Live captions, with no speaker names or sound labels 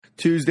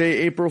Tuesday,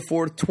 April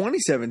 4th,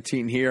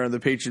 2017 here on the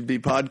Patriot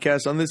Beat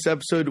Podcast. On this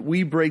episode,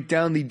 we break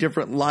down the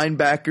different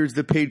linebackers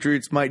the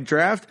Patriots might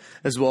draft,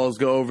 as well as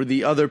go over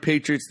the other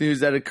Patriots news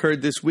that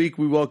occurred this week.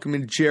 We welcome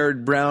in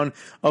Jared Brown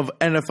of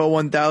NFL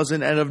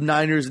 1000 and of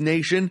Niners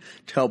Nation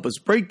to help us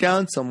break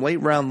down some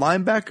late-round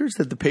linebackers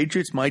that the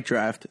Patriots might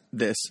draft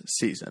this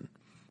season.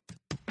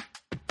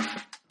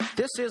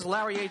 This is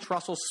Larry H.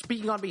 Russell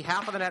speaking on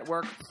behalf of the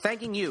network,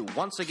 thanking you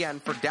once again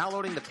for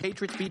downloading the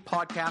Patriots Beat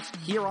podcast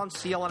here on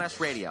CLNS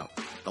Radio,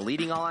 the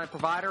leading online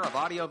provider of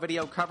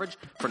audio-video coverage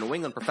for New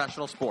England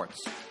professional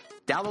sports.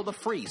 Download the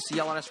free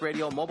CLNS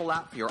Radio mobile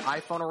app for your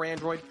iPhone or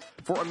Android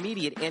for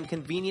immediate and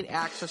convenient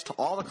access to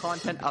all the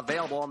content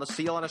available on the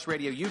CLNS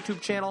Radio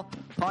YouTube channel,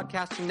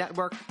 podcasting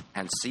network,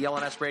 and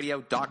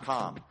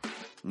clnsradio.com.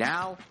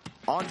 Now,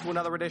 on to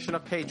another edition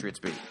of Patriots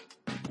Beat.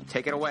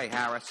 Take it away,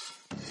 Harris.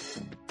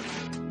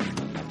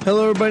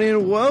 Hello, everybody,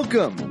 and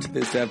welcome to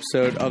this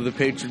episode of the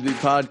Patriot Beat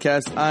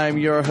Podcast. I'm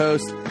your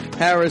host,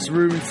 Harris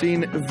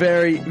Rubenstein.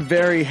 Very,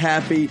 very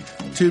happy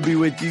to be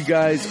with you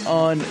guys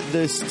on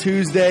this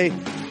Tuesday.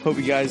 Hope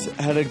you guys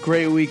had a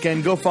great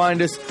weekend. Go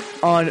find us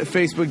on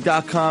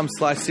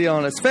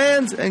Facebook.com/CLNS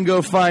fans and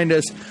go find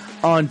us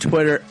on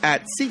Twitter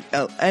at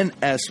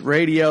CLNS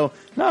Radio.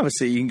 And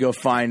obviously, you can go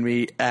find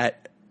me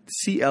at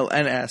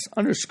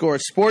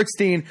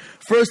CLNS_Sportstein.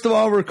 First of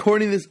all, we're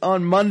recording this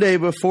on Monday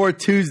before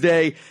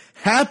Tuesday.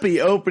 Happy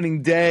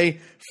opening day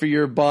for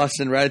your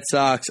Boston Red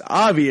Sox.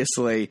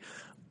 Obviously,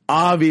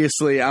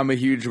 I'm a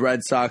huge Red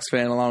Sox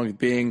fan, along with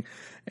being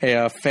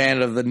a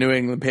fan of the New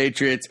England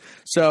Patriots.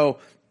 So,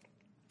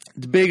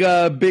 it's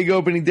a big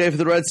opening day for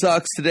the Red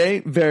Sox today.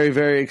 Very,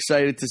 very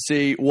excited to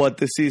see what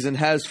the season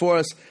has for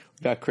us.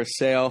 We've got Chris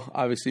Sale,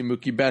 obviously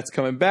Mookie Betts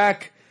coming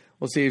back.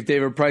 We'll see if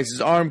David Price's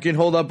arm can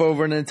hold up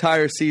over an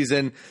entire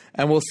season,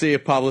 and we'll see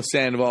if Pablo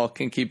Sandoval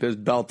can keep his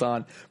belt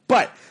on.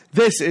 But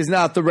this is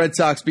not the Red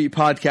Sox Beat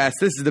Podcast.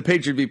 This is the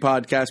Patriot Beat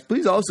Podcast.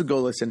 Please also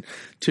go listen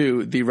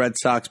to the Red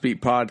Sox Beat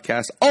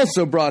Podcast,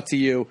 also brought to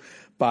you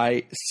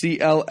by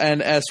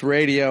CLNS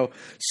Radio.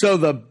 So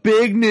the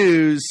big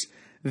news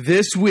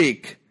this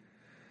week,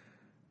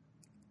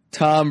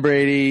 Tom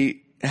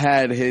Brady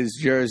had his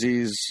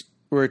jerseys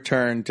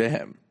returned to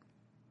him.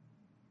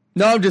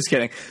 No, I'm just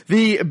kidding.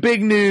 The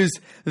big news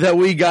that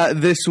we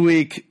got this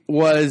week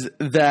was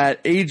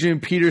that Adrian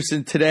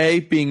Peterson today,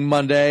 being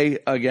Monday,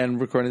 again,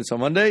 recording this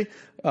on Monday,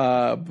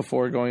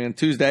 before going on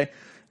Tuesday,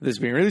 this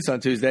being released on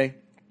Tuesday,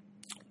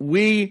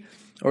 the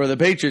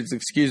Patriots,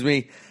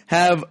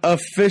 have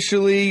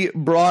officially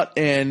brought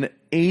in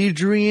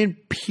Adrian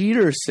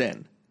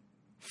Peterson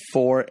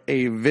for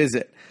a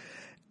visit.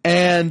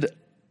 And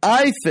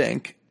I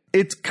think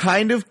it's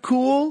kind of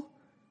cool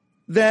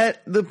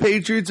that the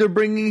Patriots are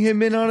bringing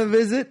him in on a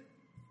visit.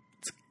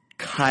 It's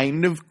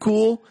kind of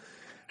cool.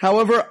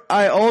 However,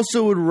 I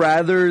also would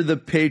rather the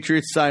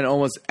Patriots sign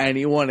almost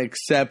anyone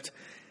except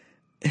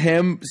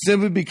him,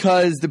 simply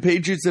because the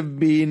Patriots have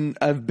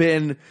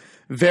been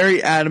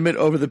very adamant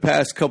over the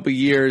past couple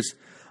years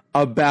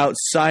about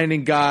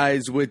signing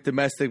guys with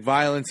domestic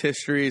violence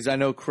histories. I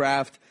know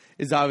Kraft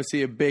is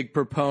obviously a big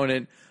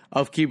proponent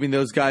of keeping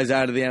those guys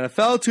out of the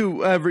NFL.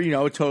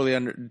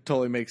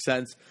 Totally makes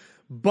sense.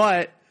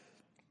 But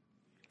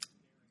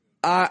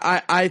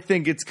I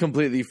think it's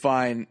completely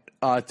fine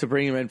to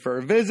bring him in for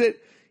a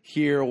visit,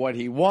 hear what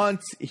he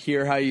wants,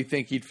 hear how you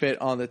think he'd fit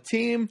on the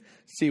team,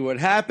 see what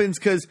happens.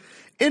 Because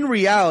in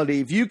reality,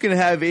 if you can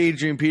have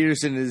Adrian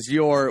Peterson as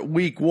your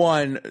week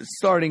one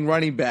starting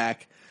running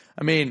back,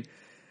 I mean,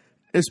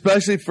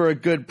 especially for a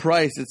good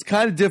price, it's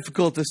kind of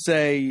difficult to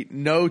say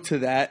no to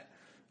that.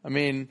 I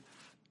mean,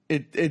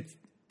 it's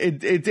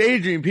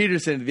Adrian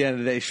Peterson at the end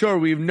of the day. Sure,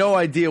 we have no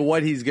idea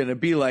what he's going to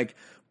be like,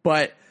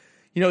 but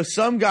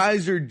some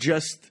guys are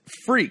just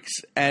freaks,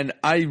 and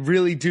I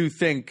really do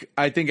think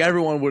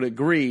everyone would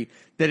agree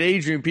that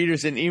Adrian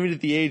Peterson, even at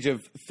the age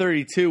of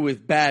 32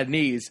 with bad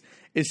knees,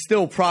 is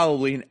still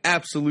probably an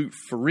absolute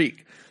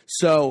freak.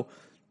 So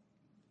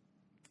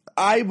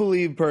I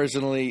believe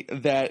personally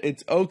that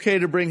it's okay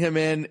to bring him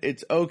in.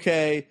 It's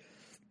okay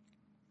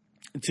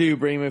to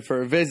bring him in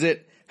for a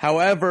visit.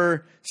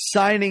 However,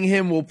 signing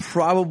him will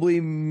probably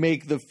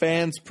make the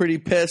fans pretty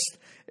pissed.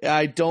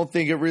 I don't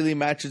think it really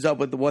matches up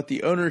with what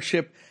the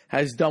ownership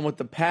has done with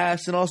the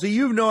past. And also,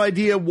 you have no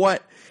idea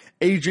what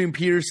Adrian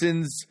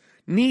Peterson's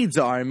needs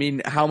are. I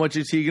mean, how much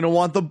is he going to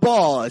want the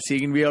ball? Is he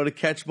going to be able to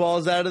catch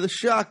balls out of the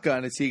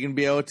shotgun? Is he going to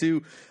be able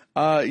to,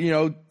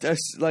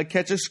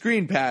 catch a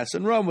screen pass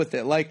and run with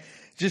it? Like,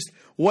 just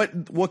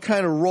what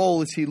kind of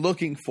role is he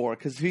looking for?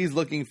 Because if he's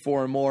looking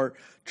for a more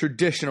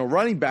traditional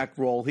running back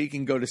role, he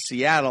can go to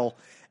Seattle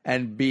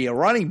and be a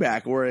running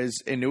back. Whereas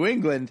in New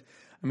England,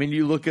 I mean,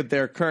 you look at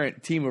their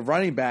current team of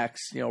running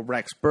backs,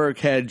 Rex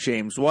Burkhead,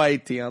 James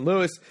White, Dion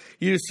Lewis,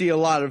 you just see a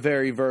lot of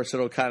very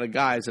versatile kind of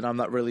guys, and I'm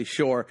not really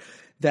sure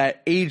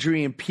that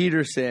Adrian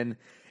Peterson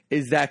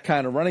is that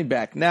kind of running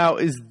back. Now,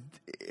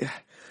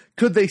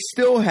 could they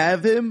still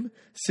have him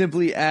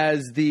simply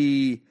as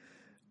the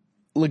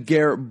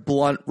LeGarrette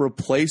Blount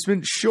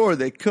replacement? Sure,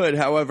 they could.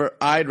 However,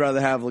 I'd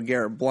rather have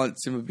LeGarrette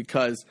Blount simply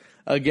because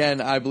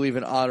again, I believe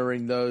in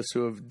honoring those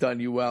who have done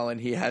you well, and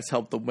he has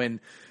helped them win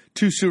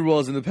 2 Super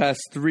Bowls in the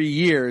past 3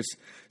 years.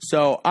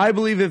 So I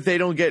believe if they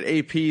don't get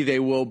AP, they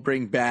will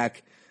bring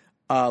back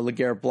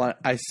LeGarrette Blount.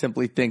 I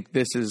simply think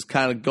this is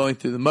kind of going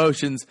through the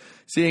motions,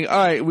 seeing, all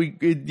right,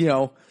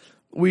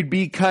 we'd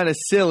be kind of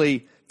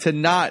silly to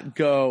not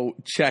go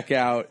check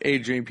out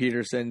Adrian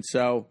Peterson.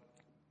 So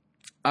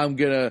I'm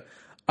gonna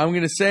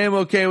say I'm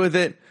okay with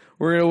it.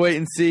 We're gonna wait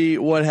and see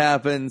what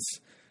happens,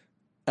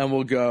 and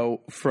we'll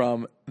go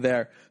from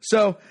there.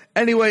 So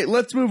anyway,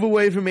 let's move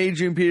away from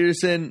Adrian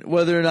Peterson.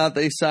 Whether or not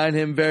they sign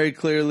him, very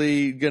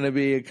clearly going to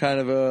be a kind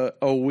of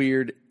a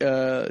weird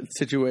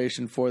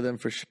situation for them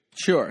for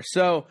sure.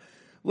 So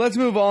let's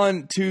move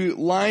on to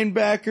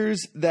linebackers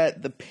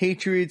that the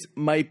Patriots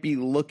might be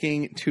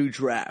looking to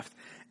draft.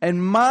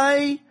 And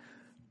my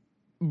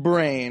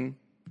brain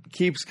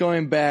keeps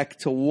going back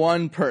to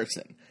one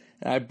person.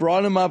 And I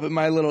brought him up at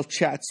my little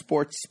chat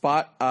sports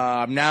spot.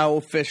 I'm now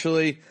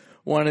officially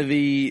one of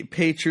the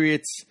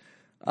Patriots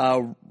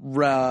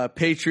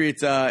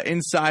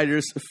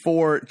insiders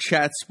for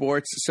Chat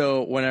Sports.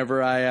 So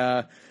whenever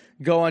I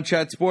go on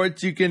Chat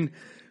Sports, you can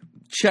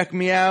check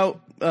me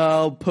out.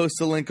 I'll post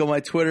a link on my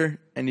Twitter,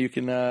 and you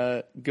can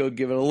go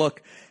give it a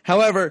look.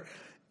 However,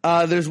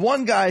 there's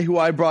one guy who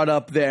I brought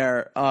up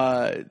there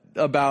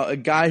about a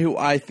guy who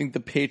I think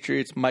the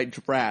Patriots might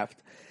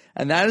draft,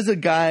 and that is a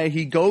guy,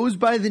 he goes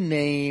by the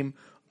name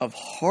of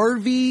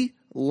Harvey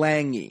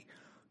Langi.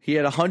 He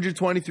had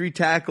 123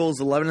 tackles,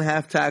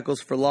 11.5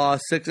 tackles for loss,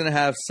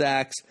 6.5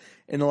 sacks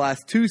in the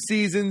last 2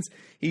 seasons.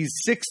 He's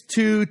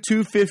 6'2",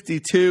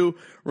 252,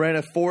 ran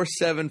a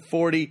 4.7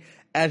 40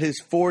 at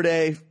his pro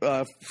day.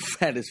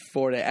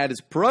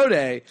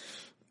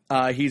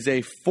 He's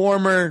a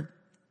former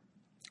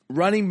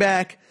running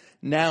back,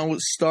 now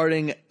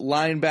starting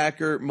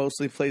linebacker,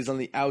 mostly plays on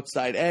the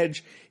outside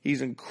edge.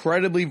 He's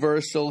incredibly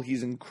versatile.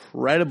 He's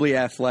incredibly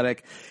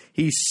athletic.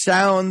 He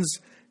sounds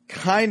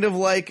kind of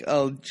like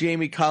a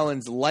Jamie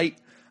Collins light.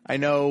 I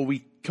know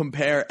we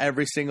compare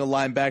every single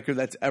linebacker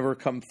that's ever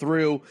come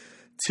through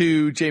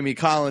to Jamie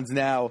Collins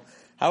now.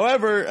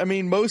 However, I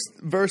mean, most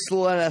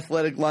versatile and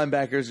athletic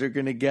linebackers are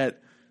going to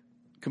get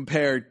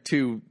compared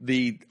to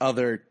the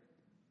other,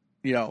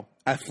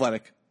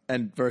 athletic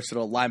and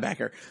versatile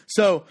linebacker.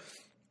 So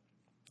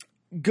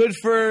good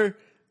for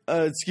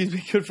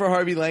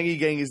Harvey Langi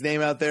getting his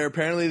name out there.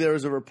 Apparently there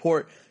was a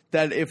report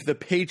that if the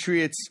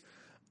Patriots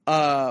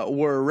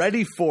were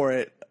ready for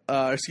it,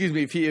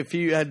 if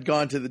he had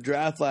gone to the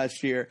draft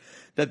last year,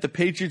 that the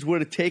Patriots would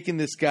have taken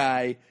this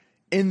guy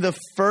in the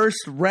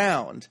first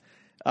round.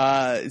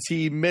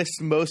 He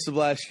missed most of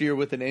last year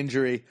with an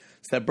injury,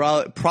 so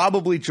that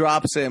probably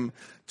drops him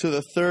to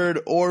the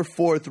 3rd or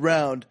 4th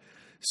round.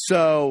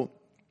 So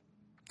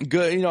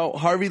good,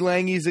 Harvey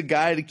Langi's a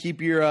guy to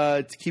keep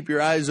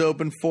your eyes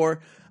open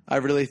for. I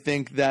really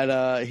think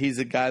that he's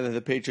a guy that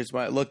the Patriots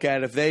might look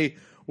at. If they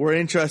were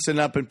interested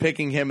enough in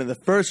picking him in the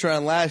first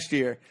round last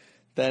year,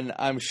 then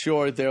I'm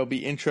sure they'll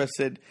be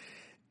interested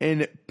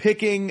in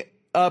picking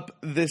up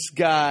this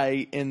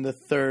guy in the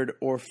 3rd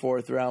or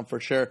 4th round for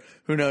sure.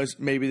 Who knows?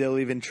 Maybe they'll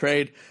even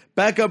trade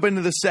back up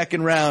into the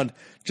 2nd round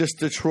just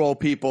to troll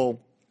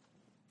people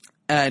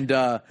and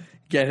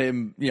get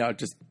him,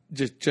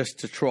 just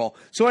to troll.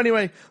 So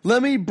anyway,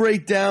 let me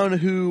break down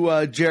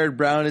who Jared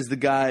Brown is, the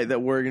guy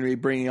that we're going to be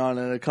bringing on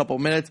in a couple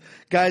minutes.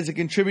 Guy's a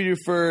contributor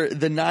for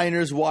the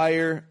Niners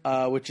Wire,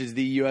 which is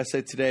the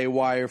USA Today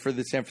wire for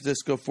the San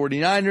Francisco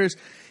 49ers.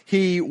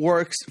 He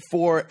works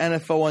for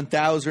NFL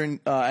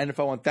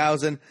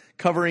 1000,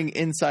 covering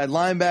inside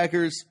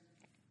linebackers,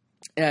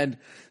 and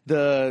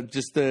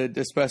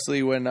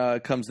especially when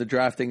it comes to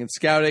drafting and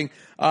scouting.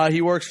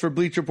 He works for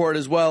Bleacher Report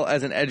as well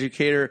as an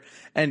educator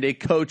and a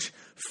coach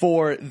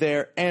for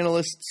their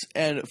analysts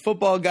and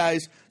football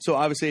guys. So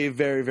obviously a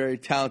very, very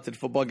talented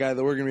football guy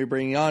that we're going to be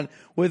bringing on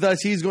with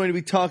us. He's going to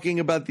be talking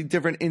about the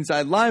different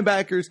inside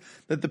linebackers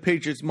that the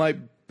Patriots might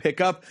pick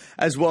up,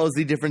 as well as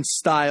the different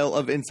style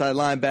of inside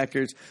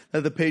linebackers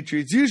that the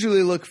Patriots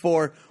usually look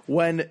for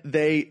when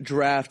they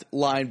draft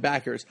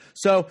linebackers.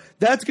 So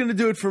that's going to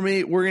do it for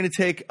me. We're going to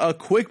take a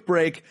quick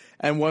break,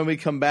 and when we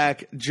come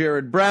back,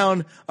 Jared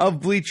Brown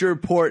of Bleacher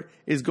Report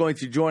is going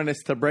to join us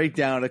to break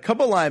down a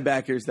couple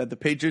linebackers that the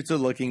Patriots are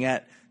looking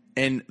at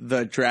in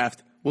the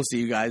draft. We'll see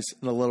you guys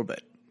in a little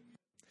bit.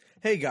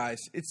 Hey guys,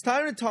 it's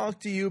time to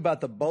talk to you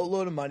about the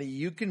boatload of money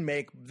you can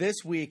make this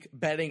week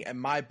betting at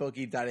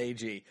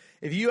mybookie.ag.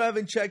 If you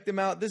haven't checked them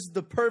out, this is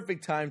the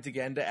perfect time to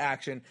get into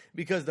action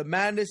because the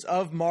madness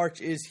of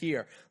March is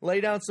here. Lay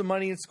down some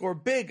money and score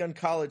big on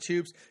college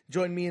hoops.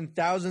 Join me and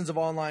thousands of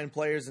online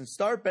players and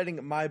start betting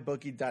at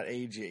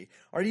mybookie.ag.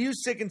 Are you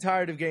sick and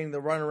tired of getting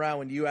the runaround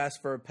when you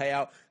ask for a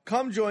payout?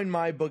 Come join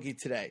MyBookie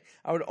today.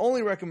 I would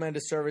only recommend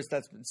a service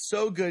that's been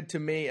so good to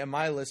me and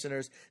my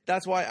listeners.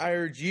 That's why I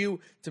urge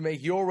you to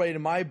make your way to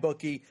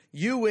MyBookie.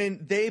 You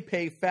win, they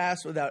pay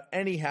fast without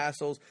any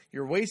hassles.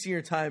 You're wasting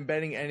your time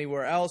betting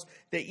anywhere else.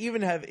 They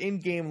even have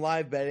in-game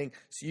live betting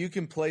so you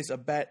can place a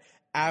bet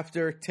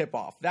after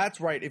tip-off. That's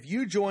right. If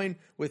you join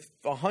with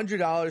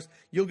 $100,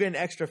 you'll get an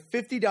extra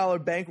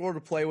 $50 bankroll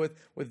to play with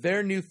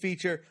their new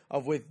feature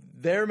of with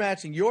their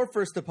matching your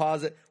first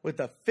deposit with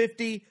a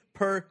 50%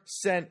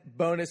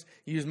 bonus.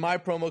 Use my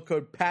promo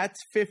code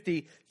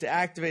PATS50 to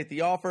activate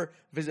the offer.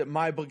 Visit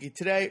MyBookie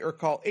today or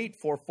call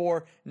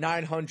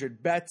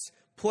 844-900-BETS.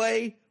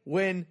 Play,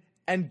 win,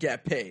 and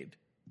get paid.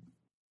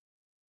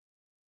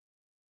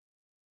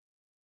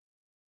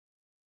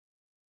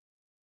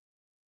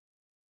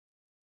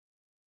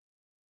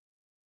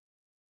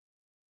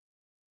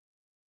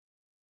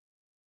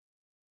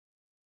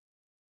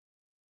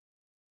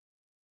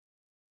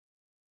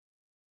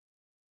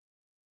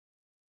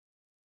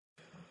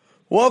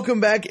 Welcome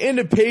back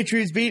into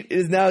Patriots Beat. It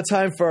is now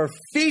time for our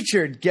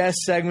featured guest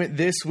segment.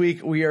 This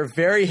week, we are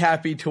very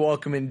happy to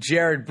welcome in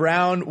Jared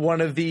Brown,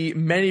 one of the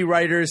many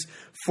writers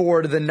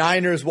for the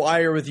Niners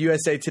Wire with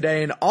USA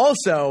Today, and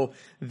also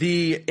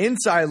the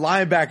inside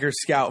linebacker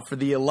scout for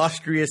the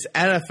illustrious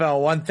NFL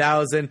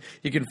 1000.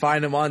 You can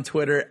find him on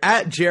Twitter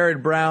at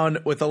Jared Brown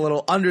with a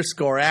little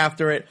underscore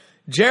after it.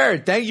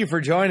 Jared, thank you for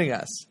joining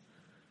us.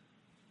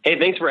 Hey,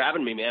 thanks for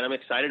having me, man. I'm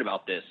excited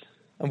about this.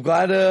 I'm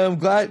glad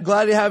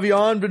to have you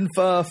on. Been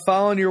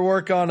following your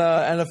work on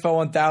NFL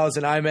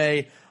 1000.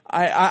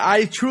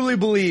 I truly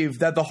believe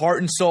that the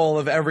heart and soul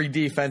of every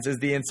defense is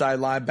the inside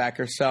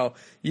linebacker. So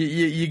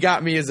you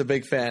got me as a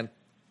big fan.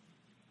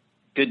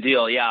 Good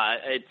deal. Yeah,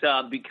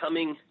 it's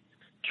becoming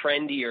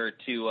trendier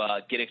to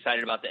get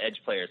excited about the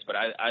edge players, but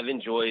I've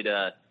enjoyed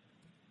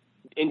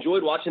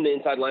watching the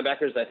inside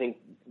linebackers. I think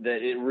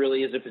that it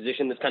really is a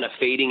position that's kind of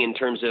fading in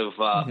terms of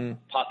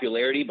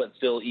popularity, but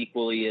still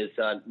equally as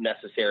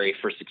necessary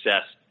for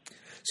success.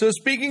 So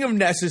speaking of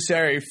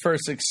necessary for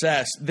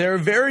success, there are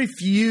very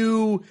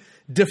few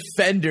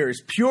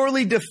defenders,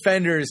 purely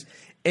defenders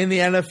in the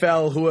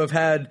NFL who have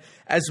had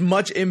as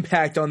much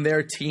impact on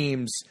their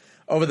teams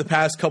over the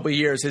past couple of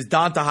years as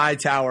Dont'a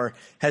Hightower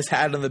has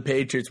had on the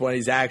Patriots when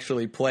he's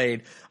actually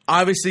played.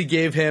 Obviously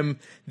gave him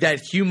that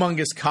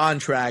humongous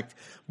contract.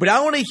 But I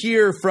want to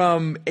hear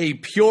from a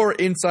pure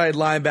inside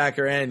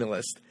linebacker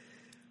analyst.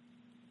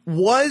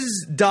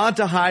 Was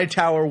Dont'a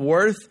Hightower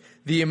worth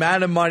the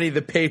amount of money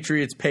the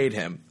Patriots paid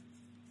him?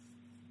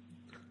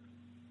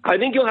 I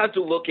think you'll have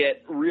to look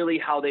at really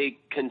how they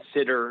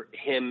consider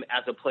him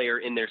as a player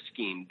in their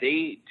scheme.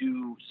 They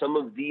do some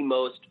of the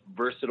most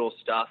versatile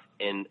stuff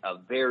and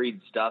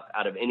varied stuff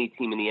out of any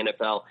team in the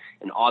NFL,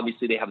 and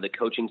obviously they have the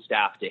coaching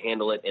staff to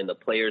handle it and the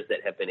players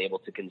that have been able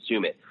to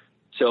consume it.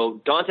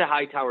 So Dont'a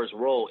Hightower's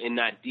role in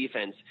that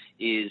defense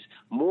is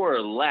more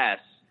or less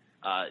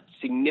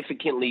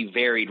significantly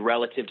varied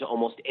relative to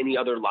almost any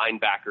other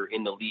linebacker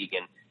in the league.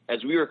 And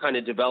as we were kind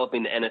of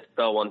developing the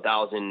NFL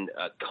 1000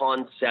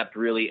 concept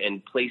really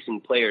and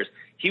placing players,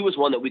 he was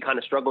one that we kind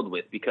of struggled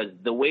with because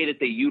the way that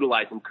they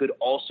utilize him could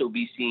also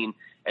be seen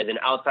as an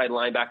outside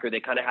linebacker. They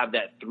kind of have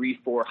that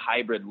 3-4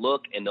 hybrid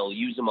look, and they'll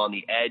use him on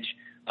the edge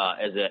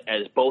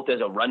as both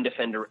a run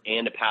defender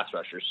and a pass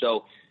rusher.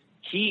 So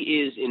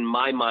he is, in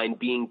my mind,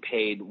 being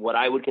paid what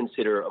I would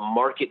consider a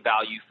market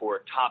value for a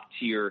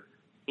top-tier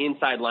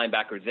inside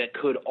linebacker that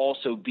could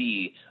also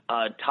be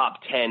a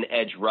top 10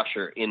 edge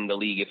rusher in the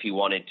league if he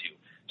wanted to.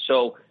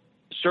 So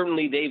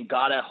certainly they've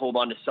got to hold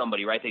on to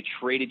somebody, right? They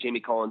traded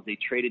Jamie Collins. They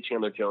traded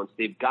Chandler Jones.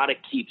 They've got to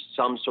keep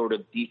some sort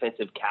of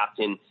defensive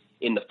captain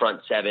in the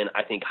front seven.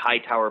 I think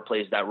Hightower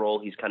plays that role.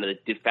 He's kind of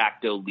the de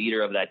facto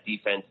leader of that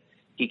defense.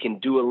 He can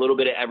do a little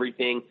bit of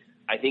everything.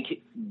 I think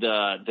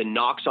the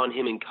knocks on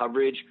him in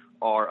coverage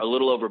are a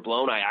little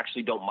overblown. I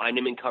actually don't mind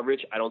him in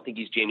coverage. I don't think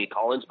he's Jamie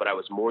Collins, but I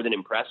was more than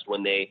impressed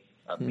when they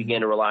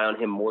began to rely on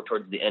him more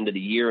towards the end of the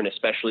year and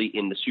especially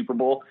in the Super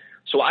Bowl.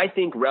 So I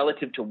think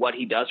relative to what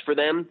he does for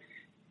them,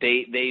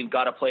 they've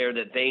got a player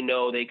that they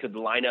know they could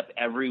line up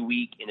every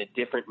week in a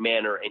different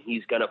manner, and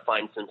he's going to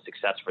find some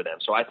success for them.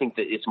 So I think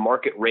that it's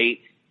market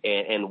rate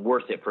and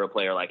worth it for a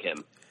player like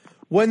him.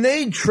 When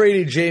they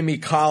traded Jamie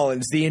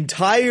Collins, the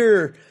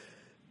entire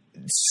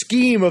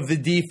scheme of the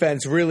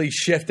defense really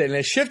shifted, and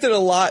it shifted a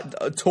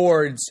lot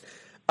towards,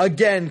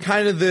 again,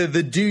 kind of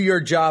the do your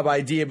job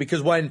idea,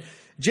 because when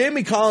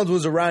Jamie Collins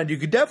was around, you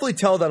could definitely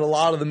tell that a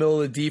lot of the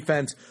middle of the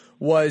defense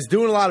was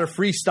doing a lot of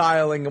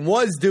freestyling and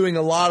was doing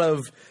a lot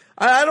of,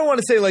 I don't want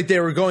to say like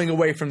they were going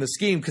away from the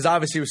scheme, because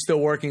obviously it was still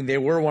working. They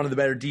were one of the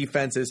better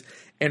defenses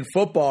in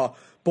football.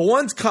 But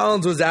once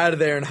Collins was out of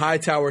there and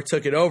Hightower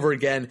took it over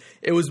again,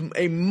 it was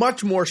a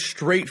much more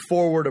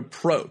straightforward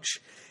approach.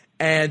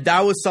 And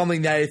that was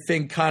something that I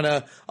think kind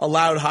of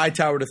allowed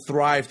Hightower to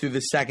thrive through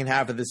the second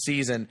half of the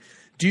season.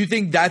 Do you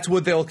think that's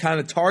what they'll kind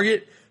of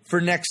target for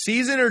next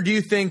season, or do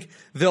you think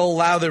they'll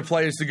allow their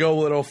players to go a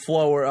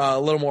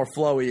little more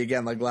flowy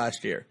again like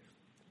last year?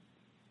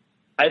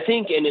 I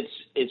think, and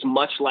it's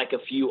much like a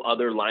few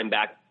other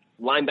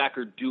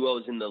linebacker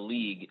duos in the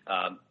league,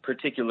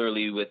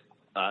 particularly with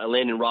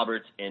Landon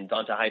Roberts and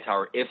Dont'a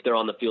Hightower, if they're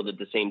on the field at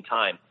the same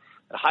time.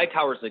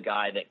 Hightower's a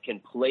guy that can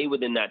play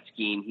within that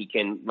scheme. He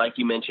can, like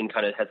you mentioned,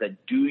 kind of has a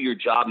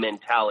do-your-job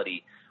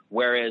mentality,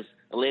 whereas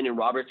Landon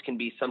Roberts can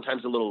be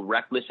sometimes a little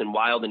reckless and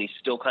wild, and he's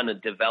still kind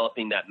of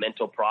developing that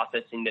mental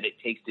processing that it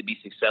takes to be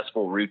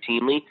successful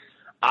routinely.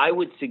 I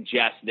would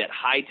suggest that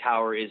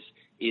Hightower is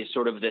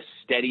sort of the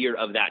steadier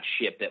of that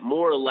ship, that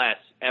more or less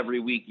every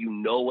week you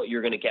know what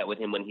you're going to get with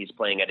him when he's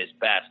playing at his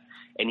best,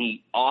 and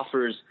he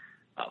offers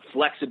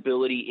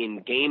flexibility in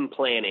game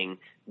planning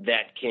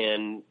that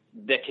can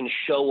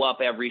show up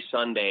every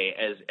Sunday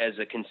as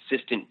a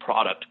consistent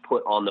product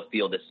put on the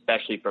field,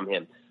 especially from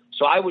him.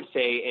 So I would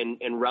say,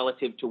 and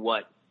relative to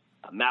what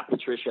Matt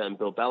Patricia and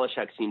Bill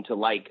Belichick seem to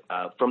like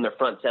from their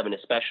front seven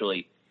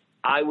especially,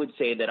 I would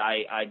say that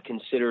I'd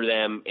consider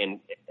them and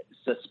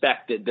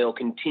suspect that they'll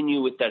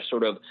continue with that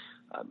sort of,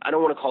 I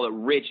don't want to call it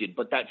rigid,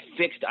 but that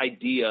fixed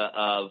idea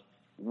of,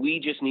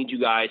 we just need you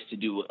guys to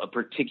do a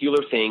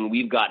particular thing.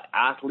 We've got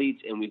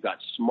athletes and we've got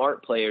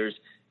smart players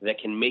that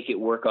can make it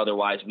work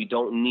otherwise. We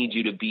don't need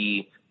you to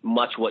be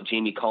much what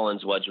Jamie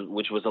Collins was,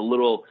 which was a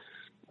little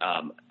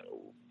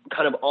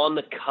kind of on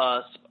the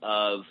cusp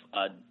of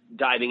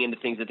diving into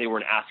things that they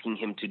weren't asking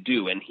him to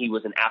do. And he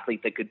was an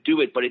athlete that could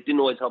do it, but it didn't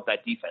always help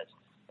that defense.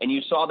 And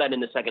you saw that in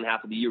the second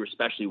half of the year,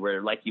 especially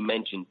where, like you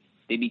mentioned,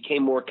 they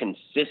became more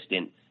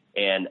consistent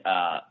and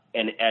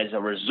as a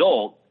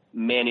result,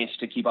 managed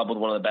to keep up with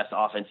one of the best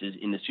offenses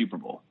in the Super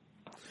Bowl.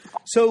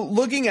 So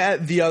looking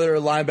at the other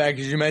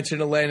linebackers, you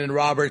mentioned Landon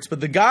Roberts,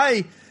 but the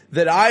guy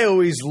that I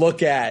always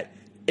look at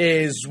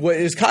is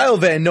Kyle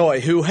Van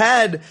Noy, who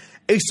had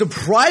a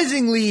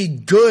surprisingly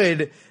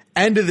good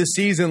end of the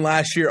season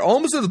last year,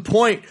 almost to the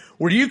point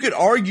where you could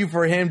argue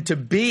for him to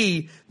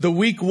be the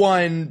week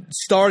one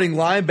starting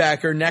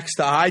linebacker next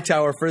to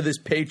Hightower for this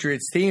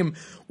Patriots team.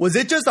 Was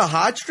it just a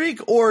hot streak,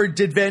 or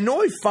did Van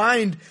Noy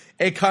find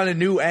a kind of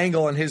new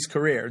angle in his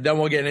career? Then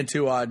we'll get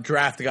into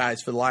draft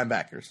guys for the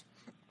linebackers.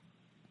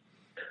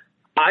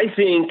 I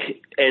think,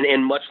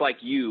 and much like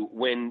you,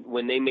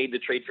 when they made the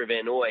trade for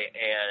Van Noy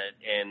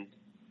and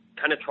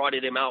kind of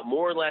trotted him out,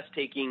 more or less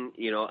taking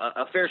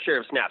a fair share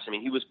of snaps. I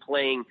mean, he was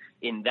playing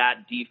in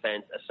that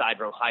defense aside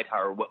from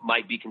Hightower, what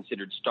might be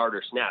considered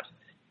starter snaps,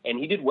 and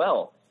he did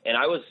well. And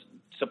I was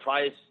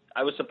surprised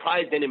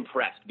and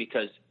impressed,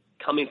 because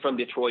coming from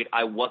Detroit,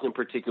 I wasn't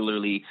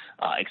particularly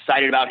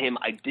excited about him.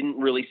 I didn't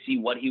really see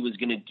what he was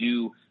going to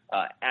do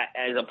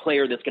as a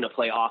player that's going to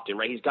play often,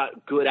 right? He's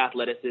got good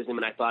athleticism,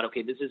 and I thought,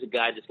 okay, this is a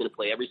guy that's going to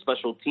play every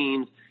special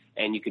teams,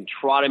 and you can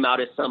trot him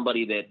out as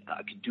somebody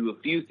that could do a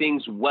few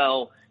things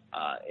well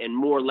and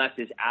more or less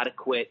is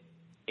adequate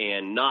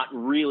and not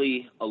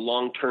really a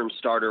long-term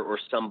starter or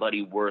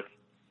somebody worth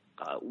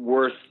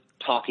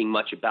talking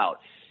much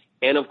about.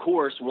 And, of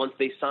course, once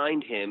they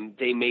signed him,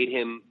 they made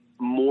him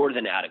more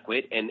than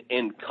adequate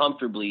and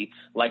comfortably,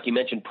 like you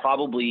mentioned,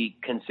 probably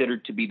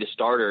considered to be the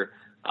starter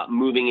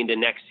moving into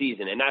next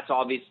season. And that's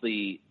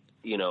obviously,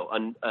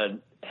 a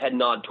head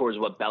nod towards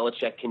what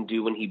Belichick can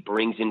do when he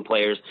brings in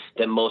players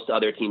that most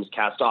other teams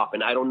cast off.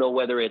 And I don't know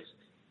whether it's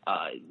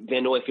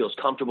Van Noy feels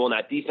comfortable in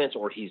that defense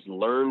or he's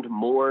learned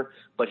more,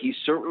 but he's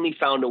certainly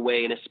found a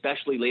way, and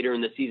especially later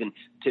in the season,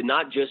 to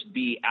not just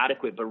be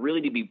adequate, but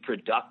really to be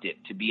productive,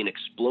 to be an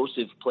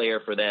explosive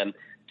player for them,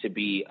 to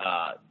be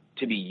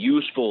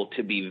useful,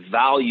 to be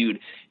valued.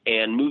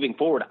 And moving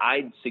forward,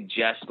 I'd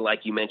suggest,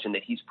 like you mentioned,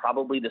 that he's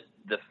probably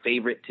the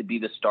favorite to be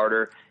the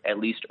starter, at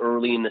least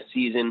early in the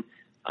season.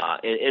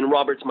 And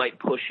Roberts might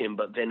push him,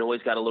 but Van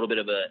Noy's got a little bit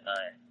of a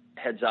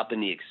heads up in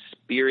the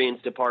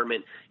experience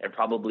department and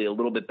probably a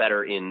little bit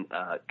better in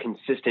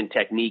consistent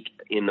technique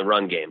in the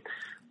run game.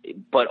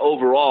 But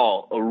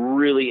overall, a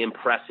really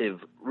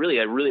impressive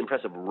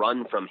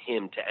run from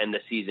him to end the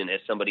season as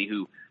somebody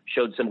who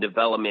showed some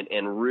development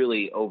and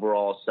really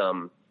overall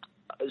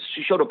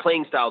showed a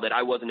playing style that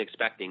I wasn't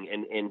expecting,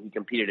 and he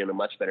competed in a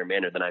much better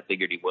manner than I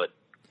figured he would.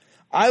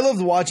 I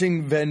loved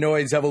watching Van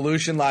Noy's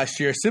evolution last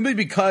year simply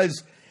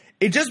because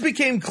it just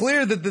became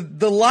clear that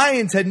the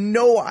Lions had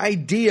no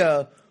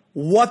idea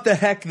what the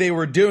heck they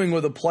were doing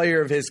with a player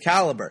of his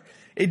caliber.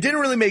 It didn't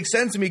really make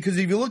sense to me, because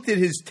if you looked at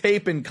his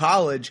tape in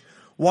college,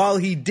 while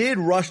he did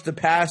rush the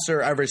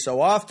passer every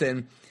so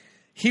often,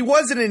 he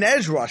wasn't an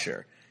edge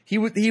rusher. He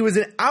was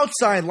an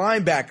outside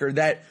linebacker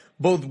that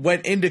both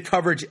went into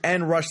coverage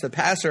and rushed the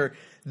passer.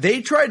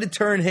 They tried to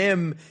turn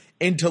him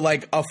into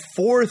like a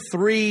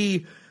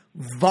 4-3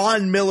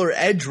 Von Miller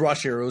edge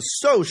rusher. It was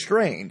so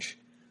strange.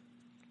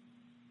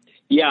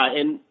 Yeah,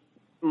 and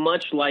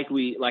much like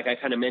I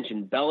kind of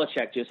mentioned,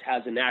 Belichick just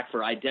has a knack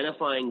for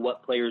identifying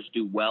what players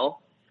do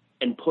well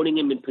and putting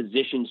him in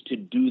positions to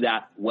do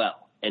that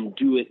well and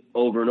do it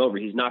over and over.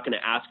 He's not going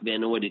to ask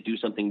Van Noy to do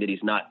something that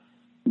he's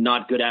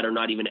not good at or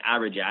not even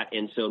average at.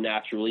 And so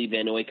naturally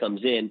Van Noy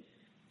comes in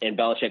and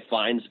Belichick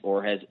finds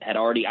or had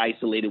already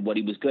isolated what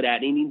he was good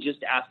at, and he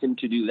just asked him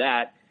to do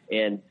that.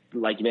 And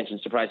like you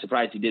mentioned, surprise,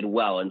 surprise, he did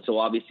well. And so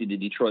obviously the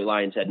Detroit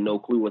Lions had no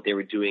clue what they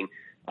were doing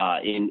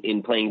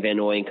in playing Van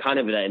Noy, and kind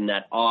of in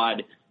that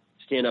odd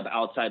stand-up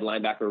outside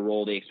linebacker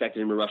role. They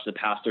expected him to rush the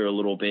passer a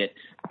little bit.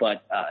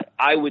 But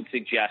I would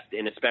suggest,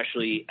 and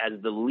especially as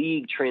the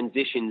league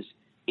transitions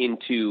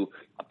into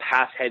a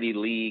pass-heavy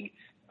league,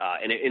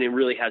 And it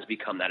really has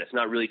become that. It's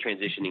not really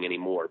transitioning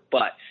anymore.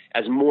 But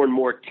as more and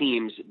more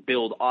teams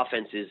build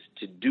offenses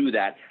to do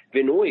that,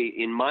 Vinoy,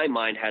 in my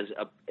mind, has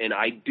an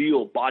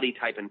ideal body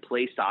type and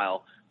play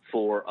style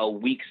for a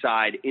weak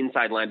side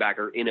inside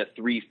linebacker in a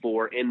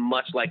 3-4. And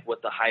much like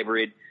what the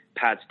hybrid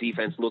Pats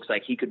defense looks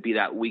like, he could be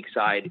that weak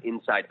side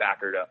inside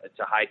backer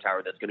to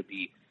Hightower that's going to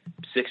be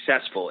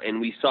successful.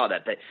 And we saw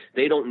that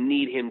they don't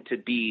need him to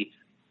be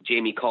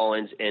Jamie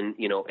Collins and,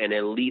 an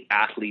elite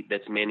athlete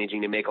that's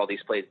managing to make all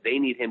these plays. They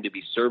need him to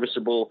be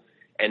serviceable,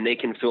 and they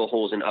can fill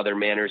holes in other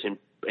manners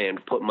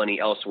and put money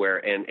elsewhere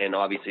and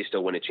obviously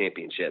still win a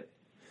championship.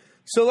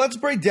 So let's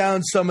break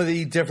down some of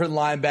the different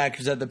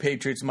linebackers that the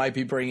Patriots might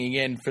be bringing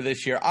in for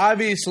this year.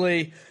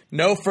 Obviously,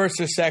 no first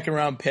or second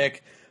round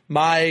pick.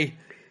 My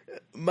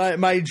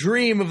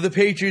dream of the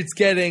Patriots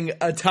getting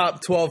a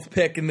top 12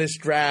 pick in this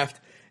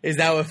draft is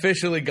now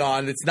officially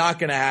gone. It's not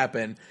going to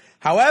happen.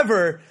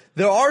 However,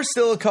 there are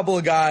still a couple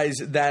of guys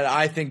that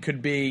I think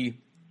could be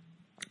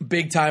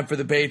big time for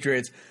the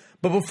Patriots.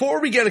 But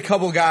before we get a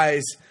couple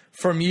guys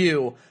from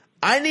you,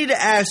 I need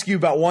to ask you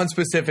about one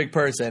specific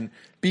person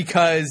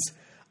because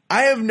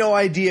I have no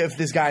idea if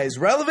this guy is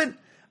relevant.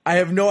 I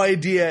have no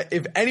idea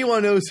if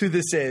anyone knows who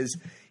this is.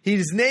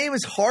 His name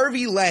is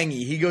Harvey Lange.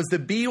 He goes to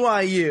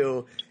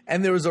BYU,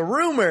 and there was a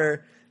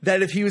rumor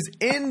that if he was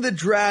in the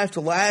draft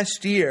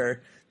last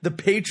year, the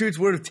Patriots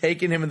would have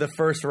taken him in the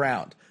first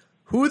round.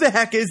 Who the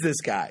heck is this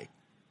guy?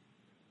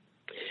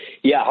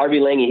 Yeah, Harvey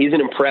Lange. He's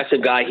an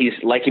impressive guy. He's,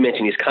 like you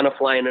mentioned, he's kind of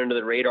flying under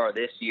the radar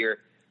this year.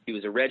 He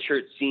was a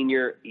redshirt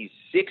senior. He's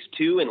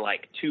 6'2" and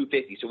like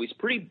 250, so he's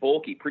pretty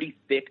bulky, pretty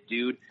thick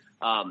dude.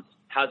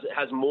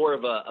 Has more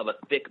of a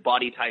thick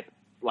body type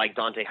like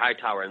Dante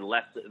Hightower and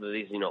less of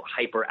these,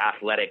 hyper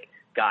athletic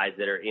guys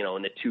that are,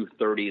 in the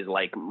 230s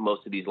like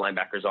most of these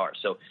linebackers are.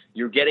 So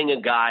you're getting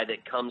a guy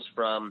that comes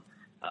from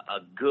a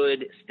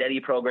good, steady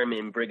program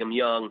in Brigham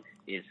Young,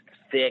 is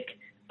thick.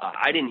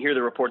 I didn't hear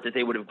the report that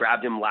they would have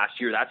grabbed him last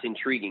year. That's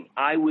intriguing.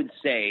 I would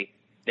say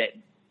that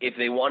if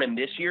they want him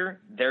this year,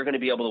 they're going to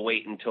be able to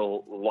wait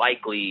until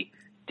likely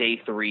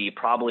day 3,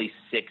 probably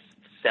 6th,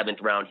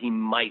 7th round. He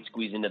might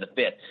squeeze into the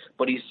 5th,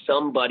 but he's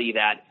somebody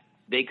that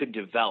they could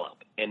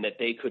develop and that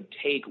they could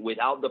take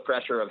without the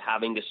pressure of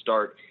having to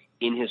start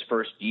in his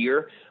first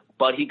year.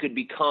 But he could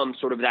become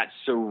sort of that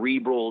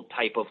cerebral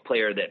type of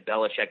player that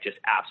Belichick just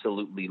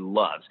absolutely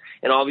loves.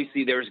 And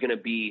obviously there's going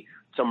to be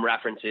some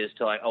references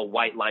to like a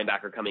white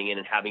linebacker coming in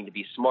and having to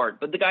be smart,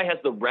 but the guy has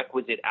the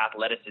requisite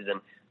athleticism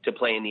to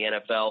play in the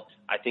NFL.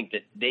 I think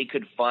that they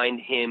could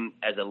find him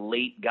as a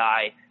late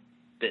guy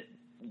that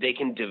they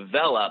can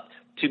develop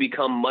to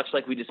become much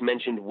like we just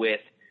mentioned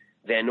with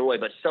Van Noy,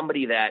 but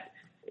somebody that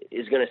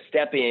is going to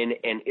step in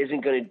and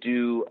isn't going to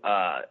do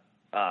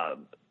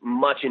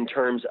much in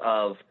terms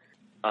of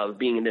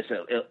being this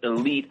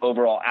elite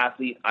overall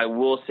athlete. I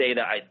will say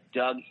that I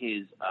dug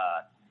his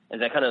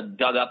as I kind of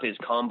dug up his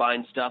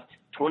combine stuff.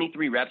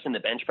 23 reps in the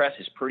bench press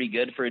is pretty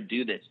good for a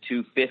dude that's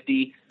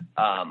 250.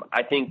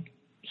 I think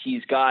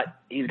he's got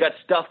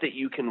stuff that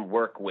you can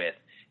work with,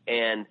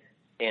 and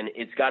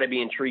it's got to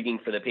be intriguing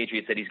for the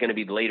Patriots that he's going to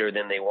be later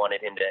than they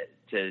wanted him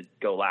to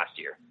go last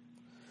year.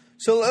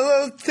 So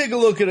let's take a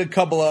look at a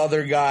couple of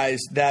other guys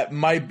that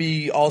might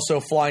be also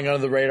flying under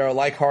the radar,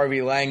 like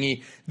Harvey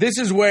Lange. This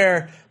is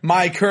where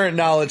my current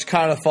knowledge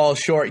kind of falls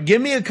short.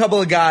 Give me a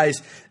couple of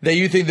guys that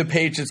you think the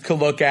Patriots could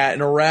look at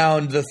in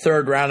around the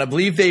 3rd round. I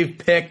believe they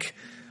pick,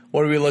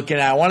 what are we looking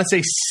at? I want to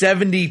say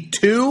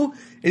 72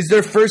 is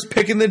their first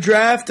pick in the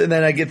draft, and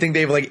then I think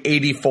they have like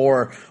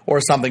 84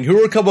 or something.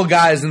 Who are a couple of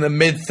guys in the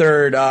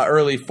mid-3rd,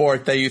 early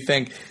 4th that you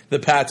think the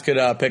Pats could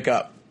pick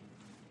up?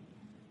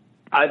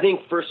 I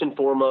think first and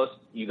foremost,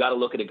 you got to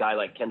look at a guy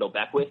like Kendall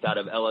Beckwith out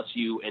of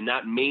LSU, and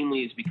that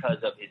mainly is because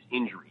of his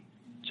injury.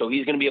 So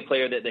he's going to be a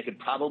player that they could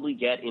probably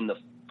get in the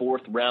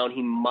 4th round.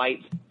 He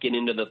might get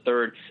into the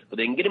 3rd, but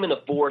they can get him in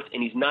the 4th,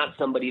 and he's not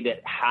somebody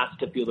that has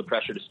to feel the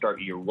pressure to start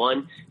year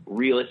 1.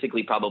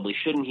 Realistically, probably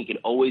shouldn't. He can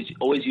always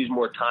use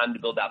more time to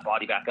build that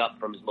body back up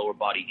from his lower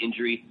body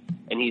injury,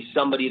 and he's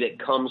somebody that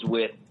comes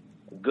with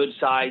good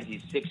size.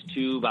 He's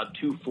 6'2", about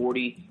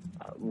 240.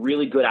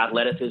 Really good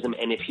athleticism,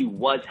 and if he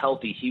was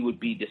healthy, he would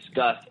be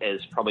discussed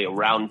as probably a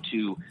round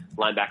 2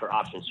 linebacker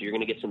option. So you're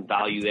going to get some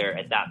value there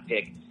at that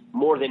pick.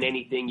 More than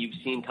anything, you've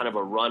seen kind of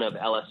a run of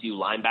LSU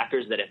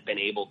linebackers that have been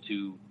able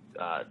to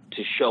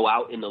show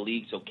out in the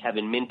league. So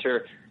Kevin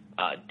Minter,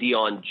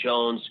 Deion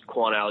Jones,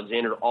 Quan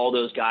Alexander, all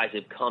those guys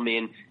have come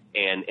in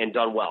and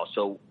done well.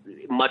 So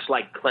much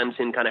like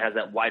Clemson kind of has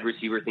that wide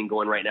receiver thing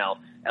going right now,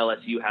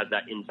 LSU has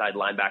that inside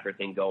linebacker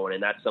thing going,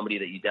 and that's somebody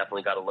that you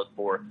definitely got to look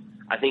for.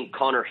 I think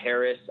Connor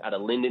Harris out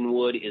of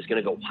Lindenwood is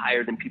going to go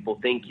higher than people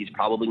think. He's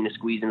probably going to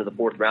squeeze into the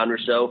 4th round or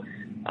so.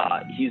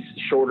 He's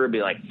shorter,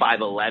 be like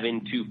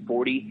 5'11",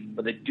 240,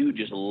 but the dude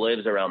just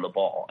lives around the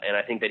ball. And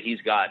I think that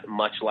he's got,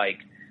 much like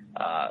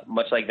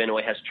Van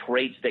Noy, has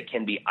traits that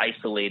can be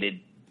isolated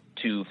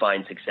to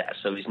find success.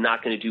 So he's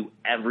not going to do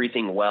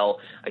everything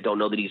well. I don't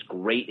know that he's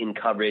great in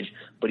coverage,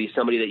 but he's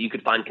somebody that you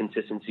could find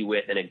consistency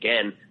with. And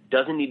again,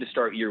 doesn't need to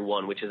start year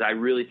one, which is I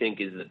really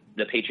think is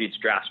the Patriots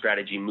draft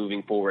strategy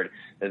moving forward,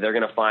 that they're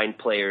going to find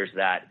players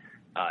that,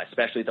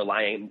 especially at the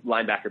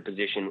linebacker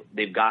position,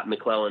 they've got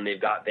McClellan,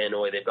 they've got Van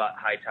Noy, they've got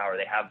Hightower,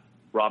 they have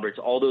Roberts,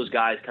 all those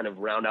guys kind of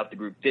round out the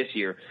group this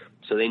year,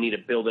 so they need to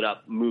build it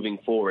up moving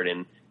forward.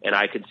 And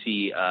I could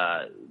see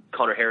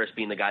Connor Harris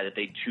being the guy that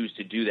they choose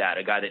to do that,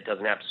 a guy that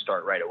doesn't have to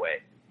start right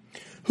away.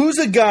 Who's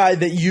a guy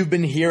that you've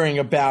been hearing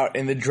about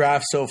in the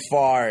draft so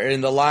far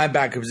in the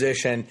linebacker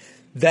position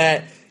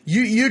that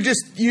you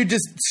just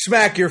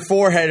smack your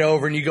forehead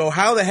over and you go,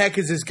 how the heck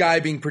is this guy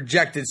being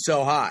projected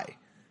so high?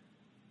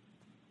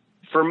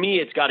 For me,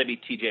 it's got to be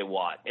TJ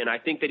Watt, and I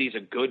think that he's a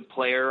good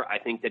player. I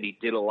think that he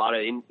did a lot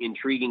of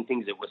intriguing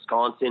things at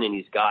Wisconsin, and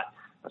he's got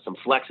some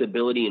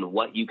flexibility in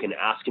what you can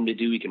ask him to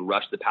do. He can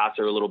rush the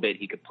passer a little bit.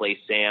 He could play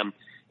Sam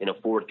in a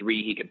 4-3.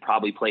 He could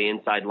probably play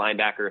inside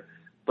linebacker.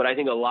 But I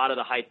think a lot of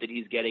the hype that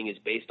he's getting is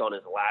based on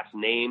his last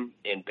name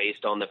and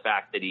based on the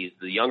fact that he's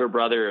the younger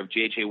brother of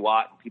J.J.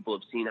 Watt. People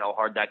have seen how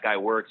hard that guy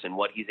works and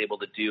what he's able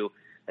to do.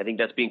 I think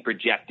that's being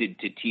projected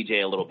to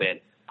TJ a little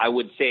bit. I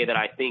would say that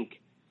I think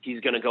he's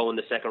going to go in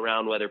the second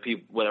round,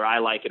 whether I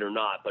like it or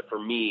not. But for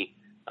me,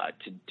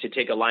 to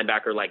take a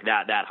linebacker like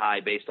that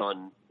high based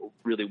on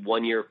really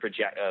 1 year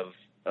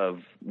of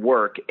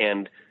work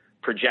and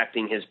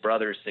projecting his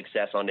brother's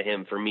success onto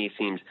him, for me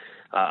seems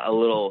a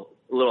little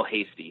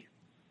hasty.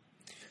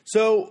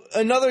 So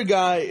another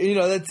guy,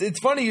 it's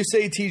funny you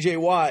say TJ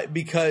Watt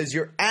because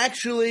you're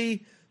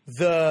actually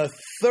the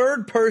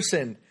third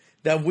person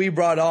that we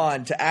brought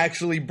on to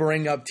actually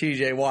bring up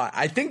TJ Watt.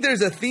 I think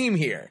there's a theme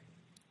here.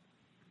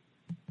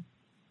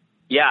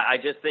 Yeah, I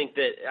just think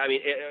that,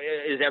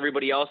 is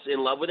everybody else in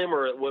love with him,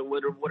 or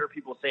what are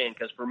people saying?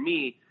 Because for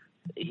me,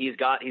 he's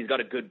got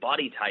a good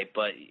body type,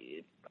 but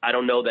I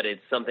don't know that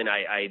it's something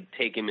I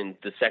take him in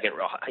the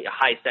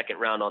high second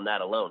round on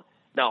that alone.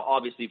 Now,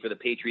 obviously for the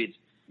Patriots,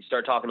 you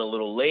start talking a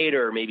little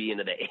later, maybe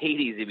into the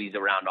 80s if he's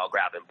around, I'll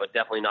grab him, but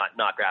definitely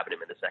not grabbing him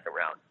in the second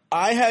round.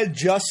 I had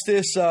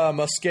Justice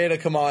Mosqueda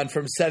come on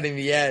from Setting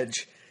the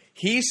Edge.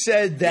 He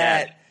said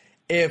that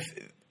if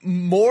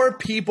more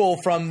people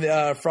from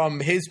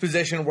his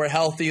position were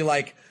healthy,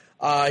 like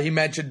he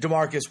mentioned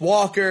DeMarcus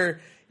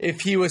Walker,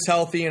 if he was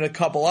healthy, and a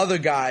couple other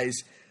guys,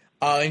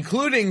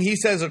 including, he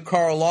says,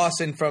 Carl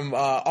Lawson from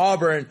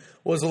Auburn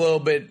was a little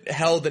bit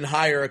held in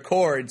higher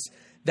accords,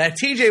 that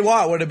TJ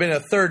Watt would have been a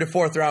third to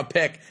fourth round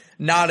pick,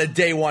 not a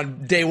day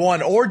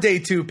one or day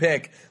two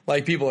pick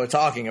like people are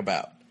talking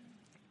about.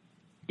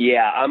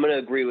 Yeah, I'm going to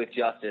agree with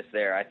Justice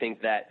there. I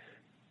think that,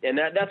 and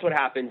that's what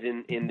happens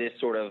in this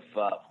sort of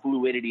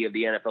fluidity of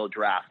the NFL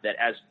draft, that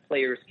as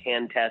players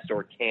can test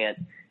or can't,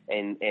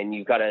 and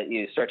you've got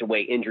to start to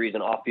weigh injuries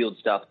and off-field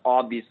stuff.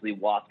 Obviously,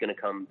 Watt's going to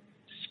come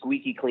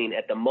squeaky clean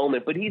at the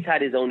moment, but he's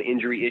had his own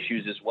injury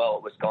issues as well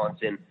at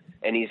Wisconsin,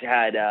 and he's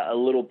had a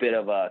little bit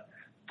of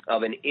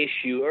an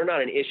issue, or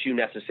not an issue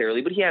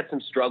necessarily, but he had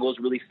some struggles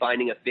really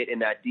finding a fit in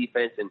that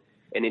defense.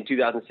 And in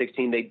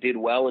 2016, they did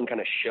well and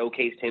kind of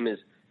showcased him as,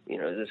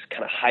 this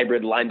kind of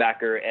hybrid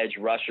linebacker, edge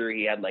rusher.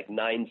 He had like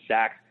 9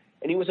 sacks,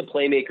 and he was a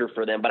playmaker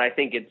for them. But I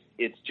think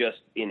it's just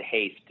in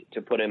haste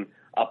to put him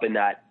up in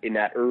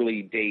that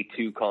early day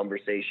two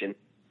conversation.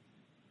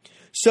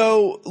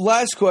 So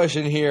last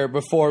question here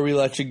before we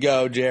let you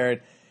go,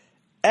 Jared.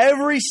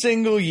 Every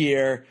single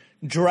year,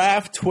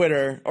 Draft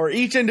Twitter, or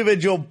each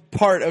individual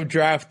part of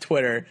Draft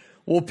Twitter,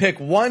 will pick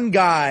one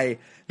guy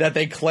that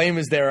they claim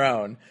is their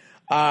own.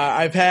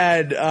 I've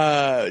had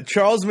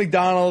Charles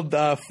McDonald,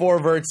 4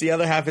 verts, the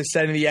other half is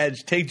Setting the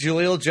Edge, take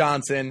Jaleel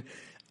Johnson.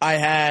 I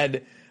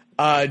had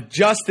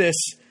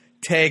Justice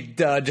take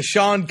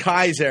Deshaun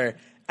Kaiser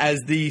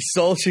as the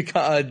sole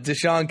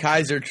Deshaun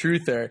Kaiser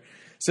truther.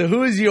 So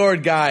who is your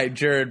guy,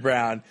 Jared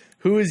Brown?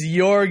 Who is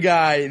your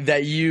guy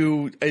that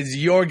you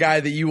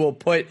will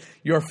put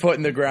your foot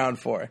in the ground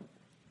for?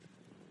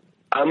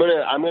 I'm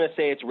gonna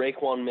say it's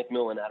Raekwon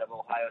McMillan out of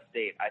Ohio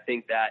State. I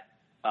think that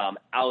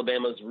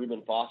Alabama's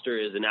Reuben Foster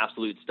is an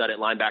absolute stud at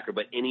linebacker,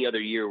 but any other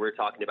year we're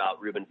talking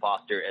about Reuben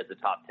Foster as a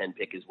top 10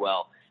 pick as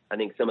well. I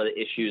think some of the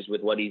issues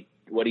with what he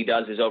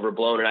does is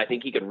overblown, and I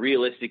think he could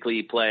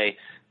realistically play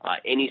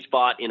any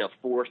spot in a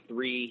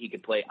 4-3. He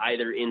could play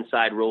either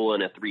inside role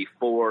in a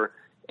 3-4.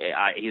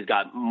 He's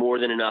got more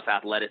than enough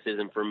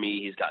athleticism for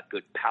me. He's got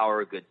good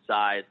power, good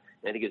size.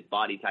 And I think his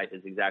body type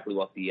is exactly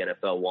what the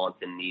NFL wants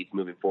and needs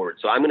moving forward.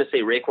 So I'm going to say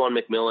Raekwon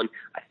McMillan.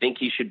 I think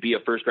he should be a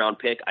first-round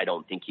pick. I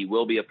don't think he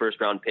will be a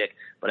first-round pick,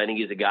 but I think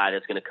he's a guy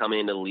that's going to come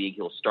into the league.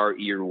 He'll start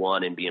year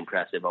one and be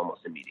impressive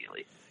almost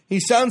immediately.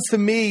 He sounds to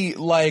me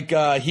like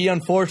he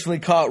unfortunately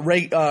caught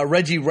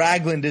Reggie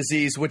Ragland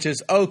disease, which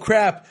is, oh,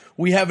 crap,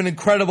 we have an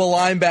incredible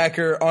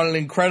linebacker on an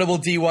incredible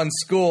D1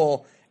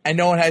 school, and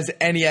no one has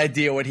any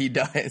idea what he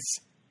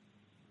does.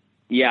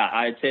 Yeah,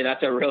 I'd say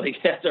that's a really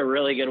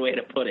good way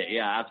to put it.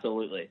 Yeah,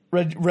 absolutely.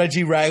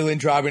 Reggie Ragland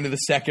dropping to the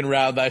second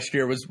round last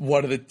year was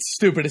one of the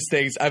stupidest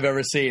things I've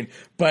ever seen.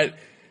 But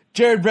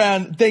Jared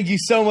Brown, thank you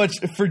so much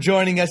for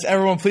joining us.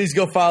 Everyone, please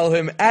go follow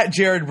him at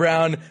Jared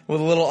Brown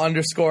with a little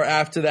underscore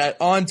after that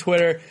on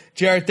Twitter.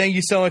 Jared, thank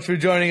you so much for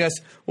joining us.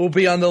 We'll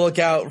be on the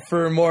lookout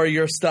for more of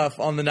your stuff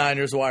on the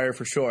Niners Wire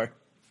for sure.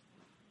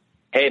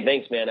 Hey,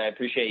 thanks, man. I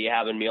appreciate you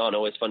having me on.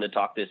 Always fun to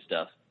talk this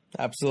stuff.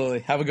 Absolutely.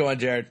 Have a good one,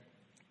 Jared.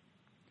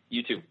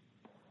 You too.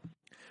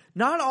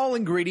 Not all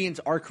ingredients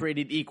are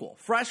created equal.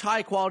 Fresh,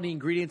 high-quality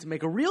ingredients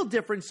make a real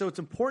difference, so it's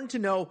important to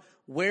know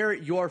where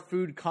your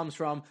food comes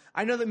from.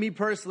 I know that me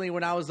personally,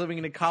 when I was living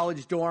in a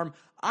college dorm,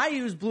 I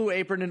used Blue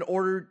Apron in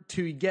order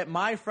to get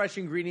my fresh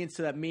ingredients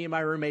so that me and my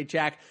roommate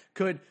Jack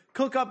could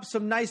cook up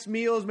some nice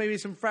meals, maybe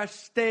some fresh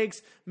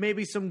steaks,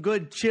 maybe some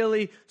good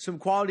chili, some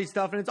quality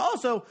stuff. And it's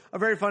also a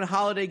very fun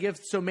holiday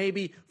gift, so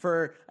maybe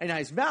for a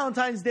nice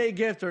Valentine's Day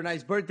gift or a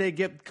nice birthday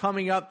gift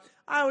coming up,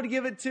 I wouldn't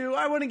give it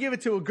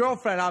to a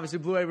girlfriend. Obviously,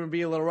 Blue Apron would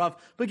be a little rough,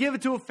 but give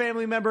it to a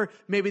family member.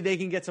 Maybe they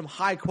can get some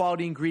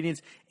high-quality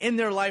ingredients in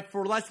their life.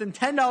 For less than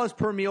 $10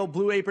 per meal,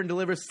 Blue Apron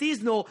delivers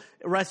seasonal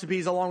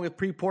recipes along with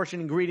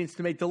pre-portioned ingredients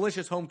to make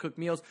delicious home-cooked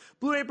meals.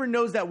 Blue Apron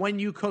knows that when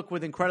you cook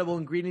with incredible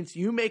ingredients,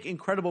 you make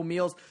incredible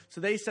meals,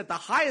 so they set the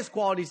highest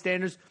quality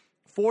standards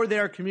for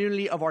their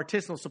community of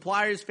artisanal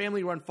suppliers,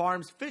 family-run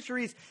farms,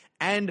 fisheries,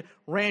 and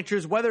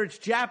ranchers. Whether it's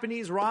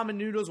Japanese ramen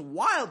noodles,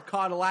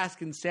 wild-caught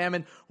Alaskan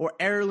salmon, or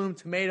heirloom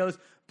tomatoes,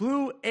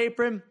 Blue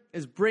Apron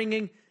is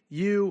bringing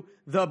you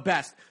the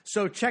best.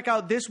 So check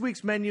out this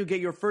week's menu.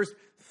 Get your first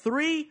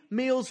 3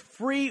 meals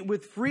free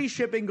with free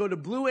shipping. Go to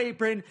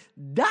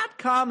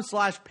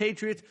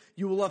blueapron.com/Patriots.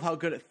 You will love how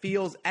good it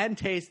feels and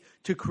tastes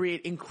to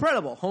create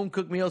incredible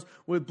home-cooked meals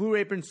with Blue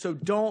Apron, so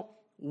don't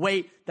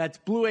wait. That's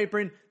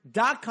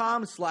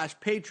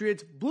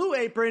blueapron.com/Patriots. Blue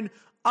Apron,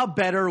 a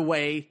better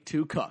way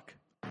to cook.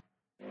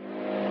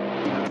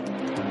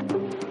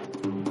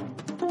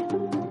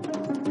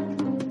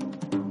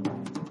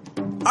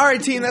 All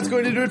right, team, that's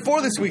going to do it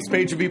for this week's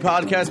Patriot Beat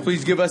podcast.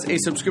 Please give us a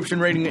subscription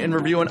rating and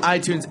review on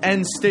iTunes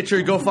and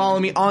Stitcher. Go follow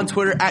me on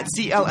Twitter at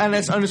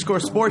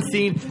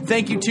CLNS_SportsTeam.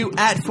 Thank you to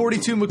at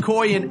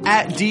 42McCoy and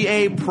at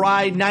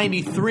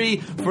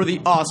DAPride93 for the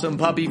awesome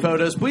puppy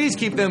photos. Please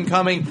keep them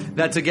coming.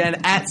 That's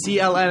again at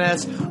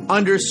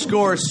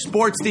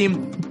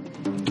CLNS_SportsTeam.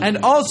 And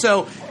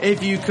also,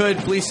 if you could,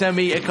 please send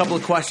me a couple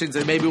of questions,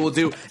 and maybe we'll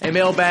do a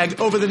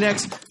mailbag over the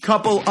next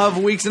couple of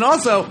weeks. And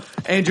also,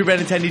 Andrew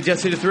Benintendi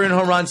just hit a 3-run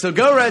home run, so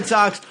go Red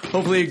Sox.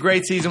 Hopefully a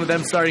great season with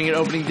them starting at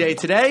opening day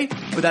today.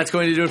 But that's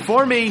going to do it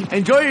for me.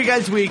 Enjoy your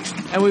guys' weeks,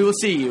 and we will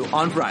see you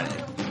on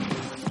Friday.